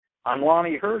I'm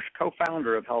Lonnie Hirsch,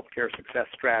 co-founder of Healthcare Success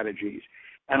Strategies,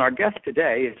 and our guest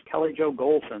today is Kelly Jo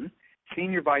Golson,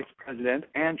 Senior Vice President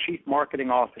and Chief Marketing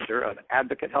Officer of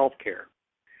Advocate Healthcare.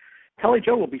 Kelly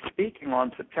Jo will be speaking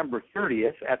on September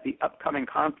 30th at the upcoming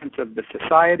conference of the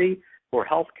Society for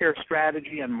Healthcare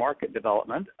Strategy and Market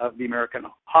Development of the American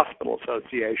Hospital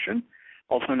Association,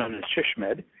 also known as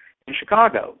SHSMD, in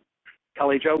Chicago.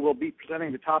 Kelly Jo will be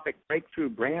presenting the topic Breakthrough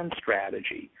Brand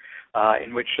Strategy,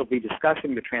 in which she'll be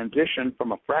discussing the transition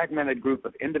from a fragmented group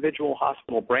of individual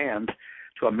hospital brands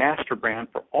to a master brand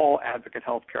for all Advocate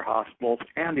Healthcare hospitals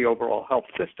and the overall health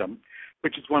system,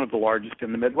 which is one of the largest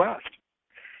in the Midwest.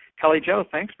 Kelly Jo,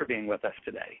 thanks for being with us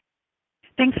today.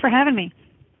 Thanks for having me.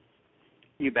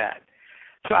 You bet.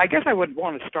 So I guess I would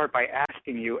want to start by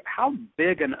asking you, how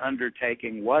big an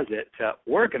undertaking was it to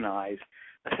organize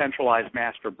a centralized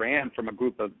master brand from a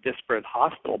group of disparate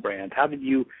hospital brands? How did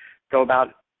you go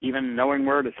about even knowing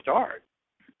where to start?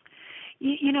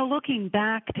 You know, looking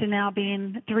back to now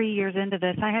being 3 years into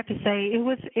this, I have to say it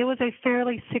was a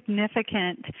fairly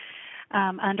significant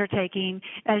undertaking.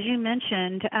 As you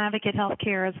mentioned, Advocate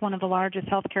Healthcare is one of the largest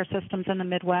healthcare systems in the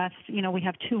Midwest. You know, we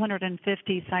have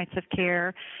 250 sites of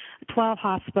care, 12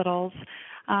 hospitals.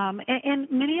 And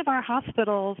many of our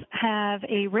hospitals have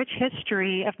a rich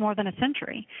history of more than a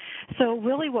century. So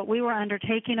really what we were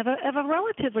undertaking of a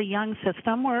relatively young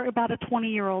system, we're about a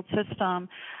 20-year-old system,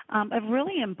 of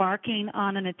really embarking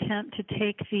on an attempt to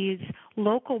take these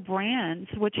local brands,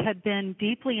 which had been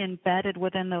deeply embedded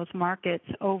within those markets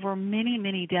over many,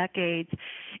 many decades,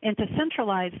 and to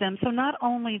centralize them. So not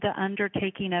only the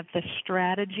undertaking of the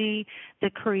strategy, the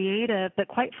creative, but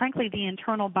quite frankly, the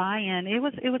internal buy-in, it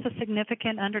was a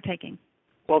significant undertaking.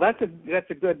 Well, that's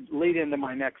a good lead into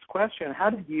my next question. How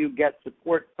did you get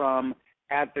support from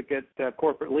Advocate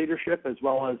corporate leadership as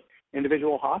well as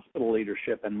individual hospital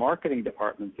leadership and marketing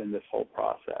departments in this whole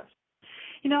process?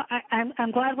 You know,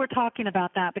 I'm glad we're talking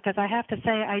about that, because I have to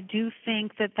say I do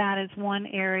think that is one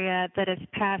area that is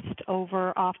passed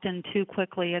over often too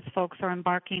quickly as folks are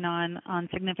embarking on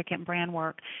significant brand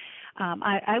work.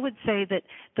 I would say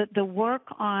that the work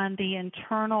on the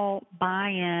internal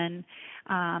buy-in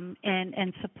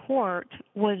and support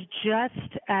was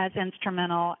just as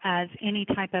instrumental as any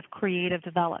type of creative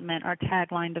development or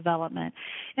tagline development.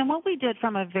 And what we did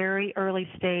from a very early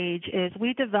stage is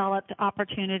we developed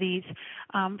opportunities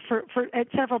for at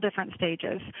several different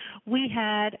stages. We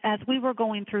had, as we were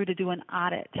going through to do an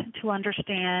audit to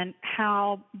understand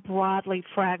how broadly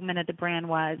fragmented the brand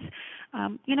was,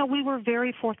 we were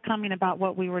very forthcoming about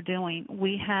what we were doing.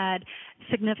 We had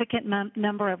significant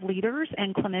number of leaders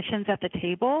and clinicians at the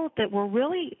table that were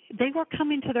they were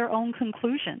coming to their own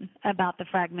conclusion about the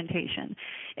fragmentation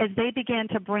as they began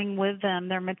to bring with them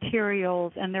their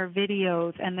materials and their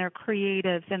videos and their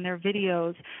creatives and their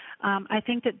videos. I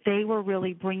think that they were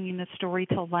really bringing the story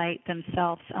to light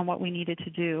themselves on what we needed to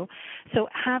do. So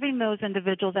having those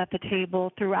individuals at the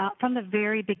table throughout, from the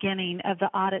very beginning of the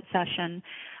audit session,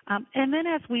 and then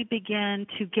as we began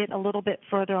to get a little bit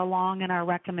further along in our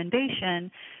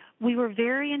recommendation, we were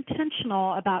very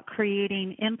intentional about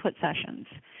creating input sessions.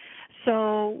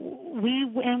 So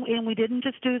we didn't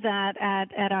just do that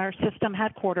at our system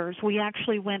headquarters. We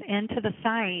actually went into the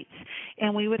sites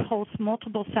and we would host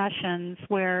multiple sessions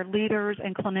where leaders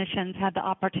and clinicians had the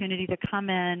opportunity to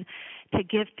come in, to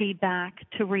give feedback,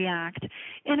 to react.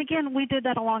 And again, we did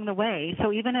that along the way.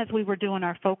 So even as we were doing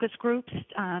our focus groups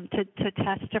to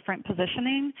test different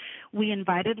positioning, we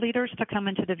invited leaders to come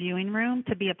into the viewing room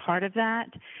to be a part of that.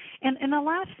 And the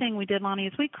last thing we did, Lonnie,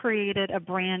 is we created a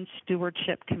brand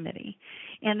stewardship committee.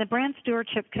 And the brand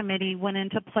stewardship committee went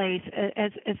into place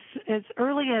as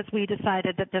early as we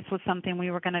decided that this was something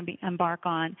we were going to embark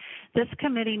on. This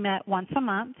committee met once a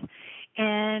month,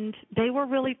 and they were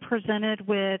really presented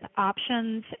with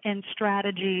options and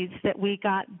strategies that we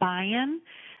got buy-in,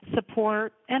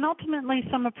 support, and ultimately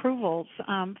some approvals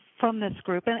from this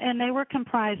group. And they were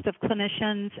comprised of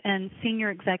clinicians and senior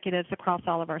executives across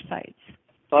all of our sites.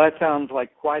 Well, that sounds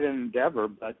like quite an endeavor,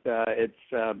 but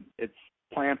it's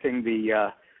planting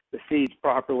the seeds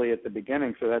properly at the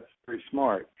beginning, so that's very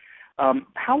smart.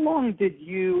 How long did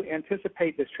you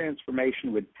anticipate this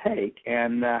transformation would take,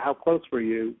 and how close were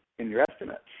you in your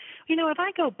estimate? You know, if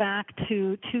I go back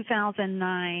to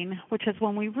 2009, which is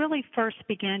when we really first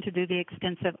began to do the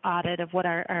extensive audit of what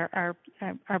our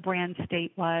brand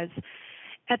state was,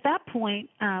 at that point,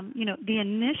 the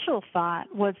initial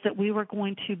thought was that we were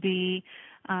going to be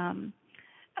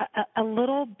a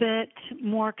little bit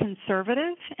more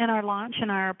conservative in our launch and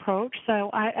our approach. So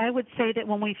I would say that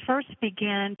when we first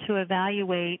began to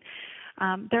evaluate,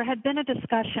 there had been a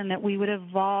discussion that we would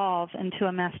evolve into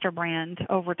a master brand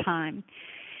over time.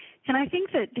 And I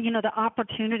think that, the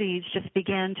opportunities just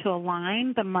began to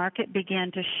align. The market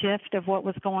began to shift of what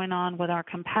was going on with our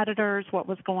competitors, what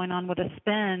was going on with the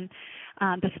spin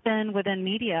within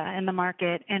media in the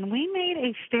market. And we made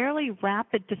a fairly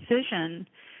rapid decision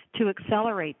to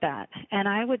accelerate that. And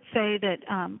I would say that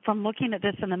from looking at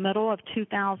this in the middle of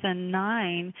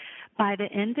 2009, by the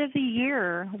end of the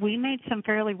year, we made some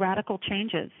fairly radical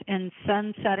changes in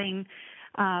sunsetting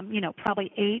probably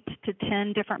 8 to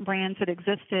 10 different brands that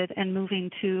existed and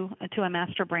moving to a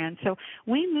master brand. So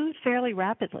we moved fairly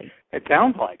rapidly. It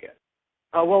sounds like it.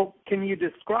 Well, can you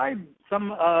describe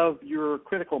some of your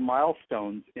critical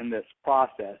milestones in this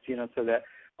process, so that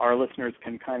our listeners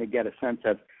can kind of get a sense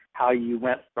of how you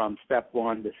went from step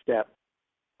 1 to step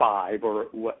 5 or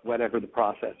whatever the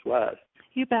process was?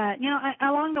 You bet.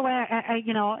 Along the way,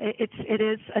 it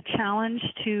is a challenge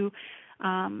to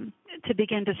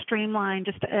begin to streamline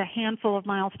just a handful of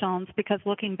milestones, because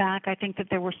looking back, I think that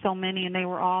there were so many and they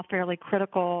were all fairly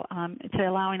critical to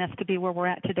allowing us to be where we're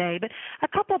at today. But a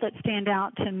couple that stand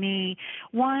out to me,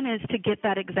 one is to get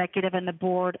that executive and the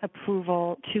board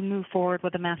approval to move forward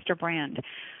with a master brand.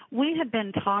 We had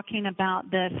been talking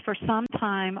about this for some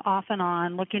time off and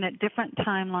on, looking at different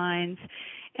timelines.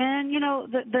 And,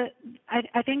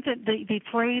 I think that the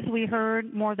phrase we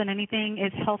heard more than anything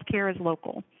is healthcare is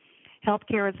local.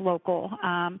 Healthcare is local.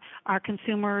 Our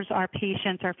consumers, our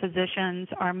patients, our physicians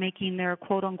are making their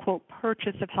quote-unquote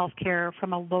purchase of healthcare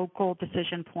from a local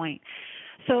decision point.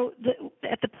 So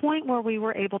at the point where we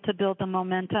were able to build the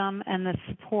momentum and the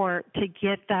support to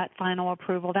get that final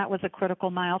approval, that was a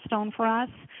critical milestone for us.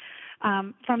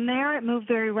 From there, it moved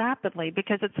very rapidly,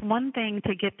 because it's one thing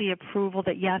to get the approval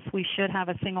that, yes, we should have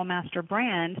a single master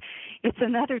brand. It's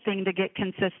another thing to get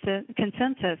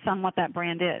consensus on what that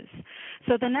brand is.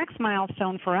 So the next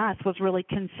milestone for us was really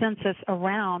consensus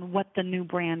around what the new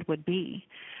brand would be,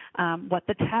 what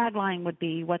the tagline would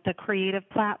be, what the creative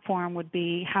platform would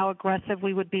be, how aggressive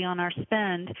we would be on our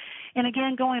spend. And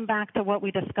again, going back to what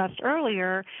we discussed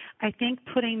earlier, I think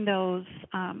putting those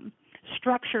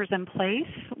structures in place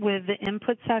with the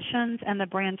input sessions and the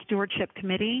brand stewardship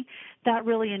committee, that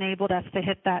really enabled us to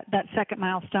hit that second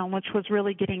milestone, which was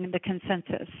really getting the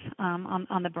consensus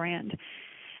on the brand.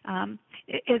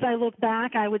 As I look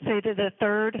back, I would say that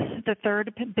the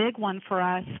third big one for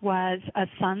us was a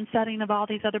sunsetting of all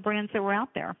these other brands that were out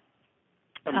there.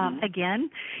 Again,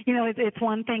 it's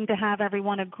one thing to have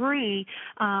everyone agree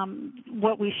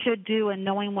what we should do and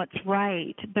knowing what's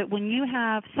right. But when you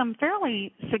have some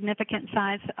fairly significant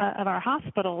size of our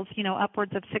hospitals,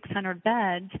 upwards of 600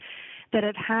 beds, that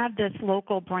have had this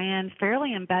local brand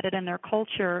fairly embedded in their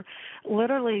culture,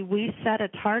 literally we set a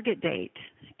target date,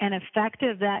 and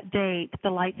effective that date, the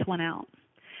lights went out.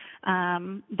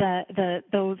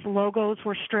 Those logos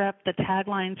were stripped, the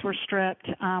taglines were stripped.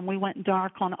 We went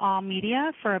dark on all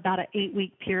media for about an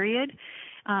 8-week period.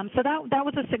 So that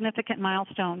was a significant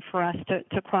milestone for us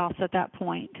to cross at that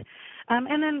point.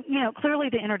 And then, clearly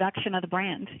the introduction of the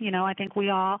brand. I think we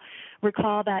all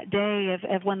recall that day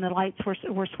of when the lights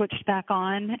were switched back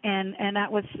on, and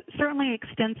that was certainly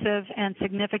extensive and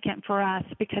significant for us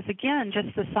because, again,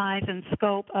 just the size and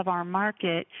scope of our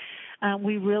market,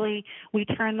 we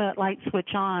turned the light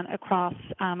switch on across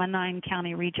a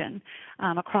 9-county region,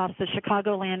 across the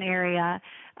Chicagoland area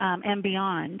and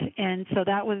beyond, and so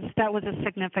that was a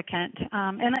significant.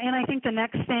 And I think the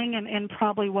next thing, and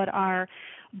probably what our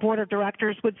board of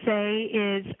directors would say,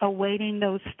 is awaiting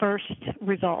those first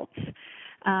results.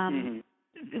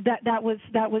 That was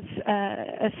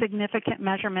a significant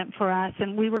measurement for us,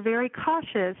 and we were very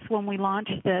cautious when we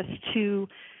launched this to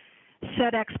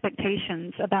set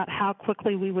expectations about how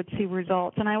quickly we would see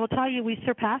results. And I will tell you, we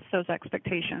surpassed those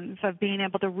expectations of being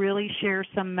able to really share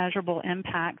some measurable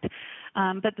impact.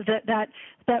 But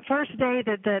that first day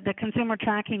that the consumer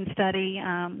tracking study,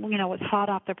 was hot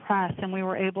off the press, and we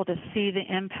were able to see the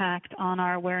impact on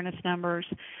our awareness numbers,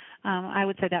 I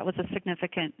would say that was a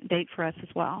significant date for us as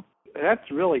well.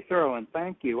 That's really thorough, and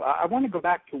thank you. I want to go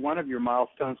back to one of your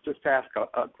milestones just to ask a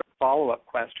quick follow-up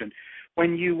question.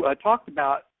 When you talked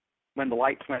about when the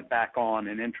lights went back on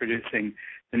and introducing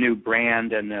the new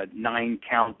brand and the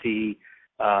 9-county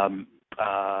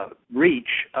reach,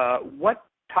 what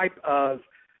type of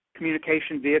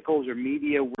communication vehicles or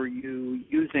media were you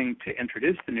using to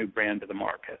introduce the new brand to the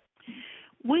market?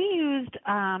 We used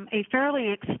a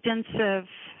fairly extensive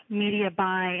media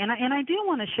buy, and I do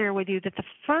want to share with you that the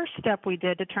first step we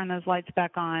did to turn those lights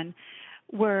back on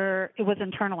it was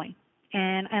internally.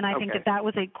 And I think that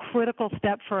was a critical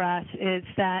step for us, is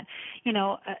that,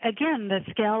 again, the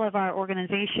scale of our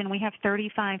organization, we have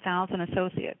 35,000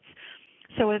 associates.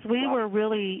 So as we were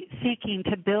really seeking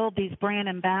to build these brand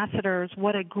ambassadors,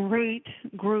 what a great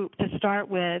group to start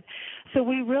with. So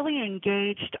we really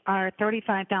engaged our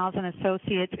 35,000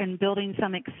 associates in building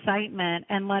some excitement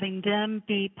and letting them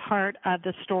be part of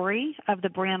the story of the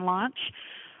brand launch.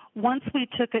 Once we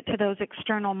took it to those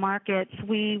external markets,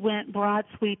 we went broad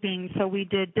sweeping. So we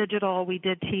did digital, we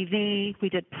did TV, we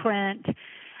did print,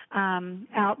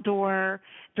 outdoor,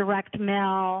 direct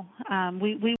mail.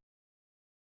 We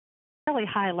really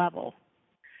high level.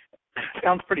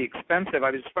 Sounds pretty expensive.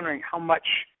 I was just wondering how much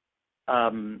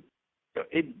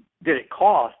did it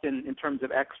cost in terms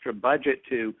of extra budget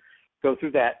to go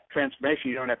through that transformation?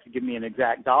 You don't have to give me an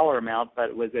exact dollar amount,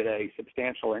 but was it a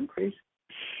substantial increase?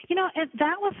 You know,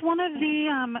 that was one of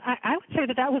the, I would say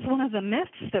that was one of the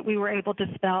myths that we were able to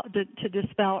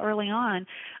dispel early on.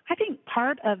 I think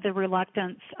part of the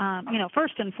reluctance,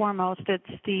 first and foremost, it's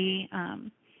the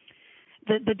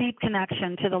deep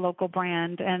connection to the local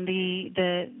brand and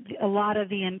a lot of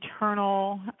the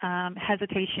internal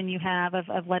hesitation you have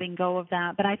of letting go of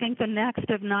that. But I think the next,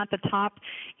 if not the top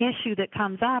issue that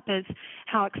comes up, is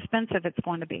how expensive it's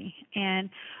going to be. And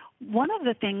one of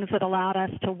the things that allowed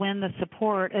us to win the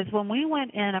support is when we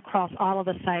went in across all of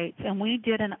the sites and we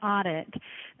did an audit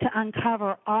to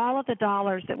uncover all of the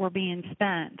dollars that were being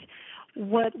spent.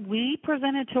 What we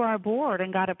presented to our board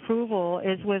and got approval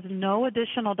is with no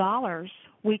additional dollars,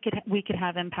 we could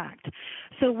have impact.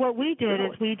 So what we did is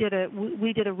we did a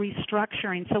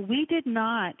restructuring. So we did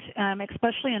not,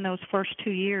 especially in those first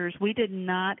 2 years, we did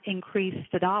not increase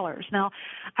the dollars. Now,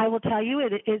 I will tell you,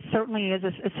 it certainly is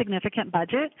a significant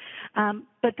budget.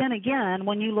 But then again,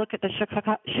 when you look at the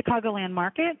Chicagoland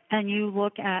market and you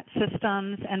look at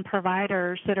systems and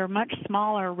providers that are much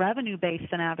smaller revenue based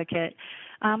than Advocate,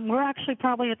 we're actually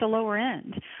probably at the lower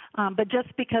end. But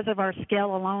just because of our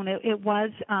scale alone,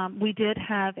 we did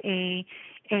have a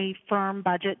firm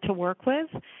budget to work with,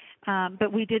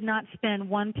 but we did not spend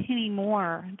one penny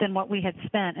more than what we had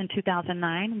spent in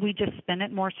 2009. We just spent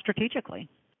it more strategically.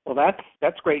 Well,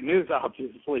 that's great news,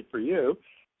 obviously, for you,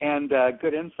 and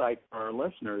good insight for our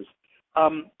listeners.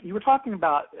 You were talking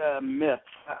about myths.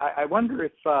 I wonder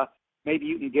if maybe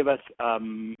you can give us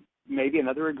maybe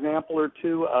another example or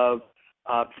two of,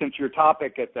 since your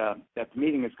topic at the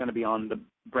meeting is going to be on the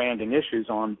branding issues,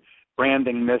 on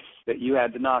branding myths that you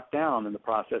had to knock down in the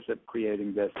process of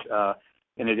creating this,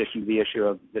 in addition to the issue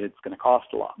of that it's going to cost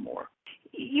a lot more.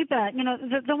 You bet. You know,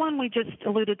 the one we just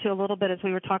alluded to a little bit as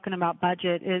we were talking about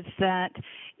budget is that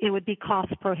it would be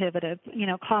cost prohibitive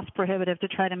to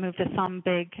try to move to some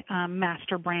big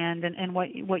master brand and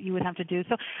what you would have to do.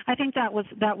 So I think that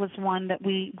was one that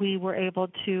we were able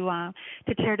to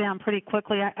tear down pretty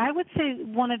quickly. I would say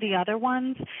one of the other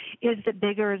ones is that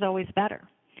bigger is always better.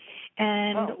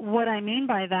 And what I mean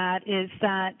by that is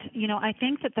that, I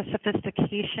think that the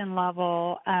sophistication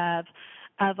level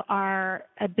of our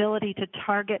ability to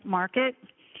target market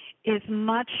is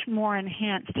much more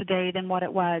enhanced today than what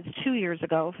it was 2 years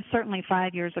ago, certainly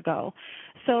 5 years ago.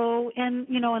 So in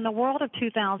the world of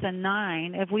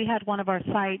 2009, if we had one of our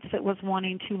sites that was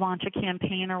wanting to launch a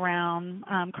campaign around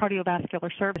cardiovascular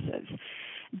services,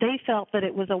 they felt that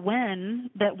it was a win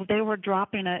that they were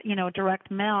dropping a direct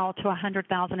mail to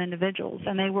 100,000 individuals,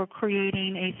 and they were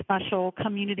creating a special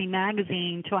community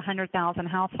magazine to 100,000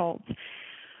 households.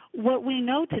 What we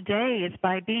know today is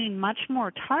by being much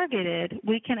more targeted,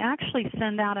 we can actually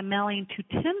send out a mailing to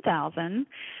 10,000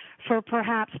 for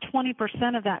perhaps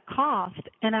 20% of that cost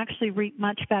and actually reap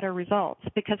much better results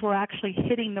because we're actually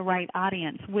hitting the right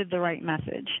audience with the right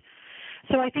message.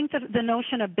 So I think that the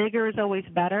notion of bigger is always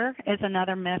better is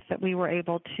another myth that we were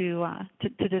able to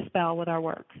dispel with our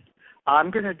work. I'm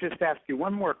going to just ask you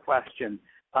one more question.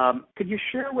 Could you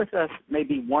share with us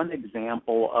maybe one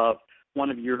example of one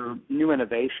of your new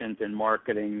innovations in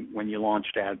marketing when you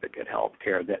launched Advocate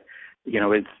Healthcare that,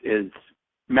 is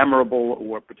memorable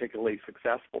or particularly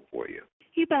successful for you?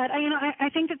 You bet. I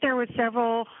think that there were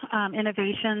several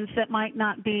innovations that might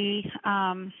not be,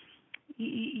 of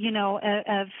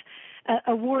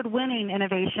award-winning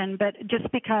innovation, but just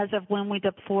because of when we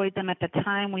deployed them at the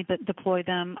time we deployed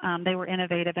them, they were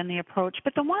innovative in the approach.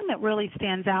 But the one that really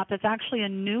stands out that's actually a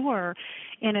newer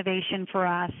innovation for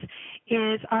us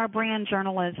is our brand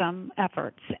journalism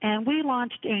efforts. And we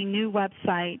launched a new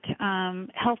website,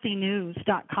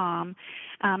 healthynews.com,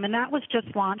 and that was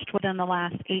just launched within the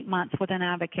last 8 months within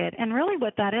Advocate. And really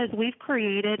what that is, we've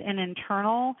created an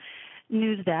internal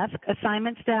news desk,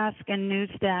 assignments desk, and news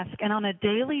desk, and on a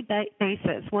daily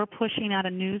basis, we're pushing out a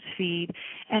news feed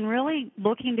and really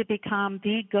looking to become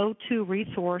the go-to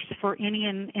resource for any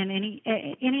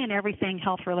and everything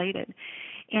health-related.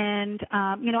 And,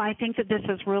 I think that this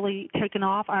has really taken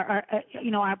off. Our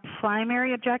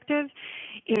primary objective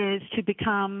is to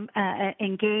become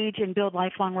engage and build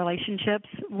lifelong relationships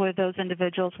with those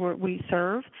individuals we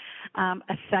serve.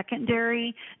 A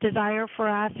secondary desire for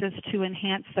us is to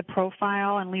enhance the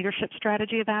profile and leadership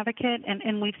strategy of Advocate,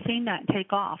 and we've seen that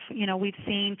take off. We've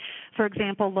seen, for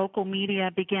example, local media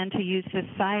begin to use this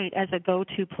site as a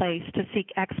go-to place to seek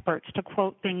experts, to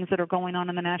quote things that are going on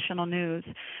in the national news.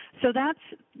 So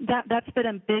that's been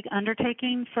a big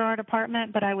undertaking for our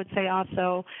department, but I would say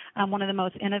also one of the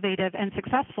most innovative and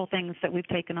successful things that we've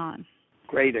taken on.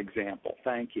 Great example.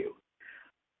 Thank you.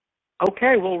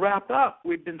 Okay, we'll wrap up.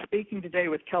 We've been speaking today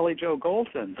with Kelly Jo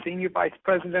Golson, Senior Vice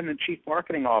President and Chief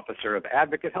Marketing Officer of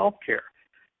Advocate Healthcare.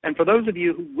 And for those of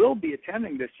you who will be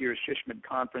attending this year's SHSMD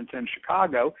conference in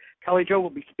Chicago, Kelly Jo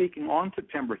will be speaking on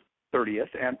September 30th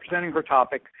and presenting her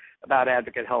topic about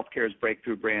Advocate Healthcare's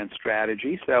breakthrough brand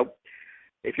strategy. So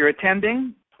if you're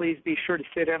attending, please be sure to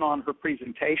sit in on her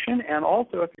presentation. And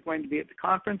also, if you're going to be at the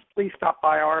conference, please stop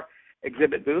by our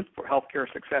exhibit booth for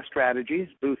Healthcare Success Strategies,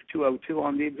 booth 202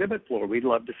 on the exhibit floor. We'd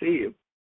love to see you.